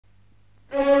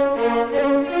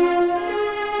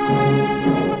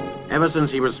Ever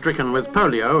since he was stricken with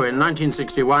polio in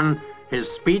 1961, his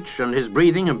speech and his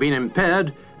breathing have been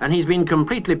impaired, and he's been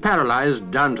completely paralysed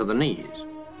down to the knees.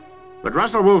 But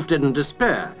Russell Wolfe didn't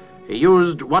despair. He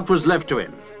used what was left to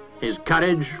him: his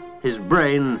courage, his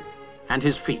brain, and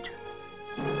his feet.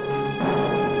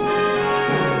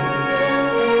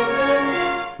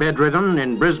 Bedridden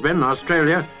in Brisbane,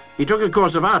 Australia, he took a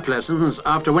course of art lessons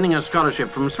after winning a scholarship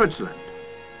from Switzerland.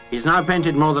 He's now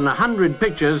painted more than 100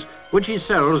 pictures, which he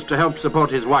sells to help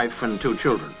support his wife and 2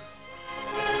 children.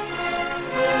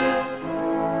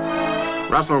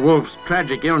 Russell Wolfe's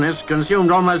tragic illness consumed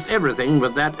almost everything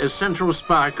but that essential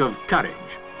spark of courage,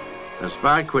 a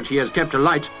spark which he has kept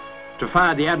alight to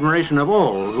fire the admiration of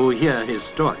all who hear his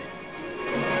story.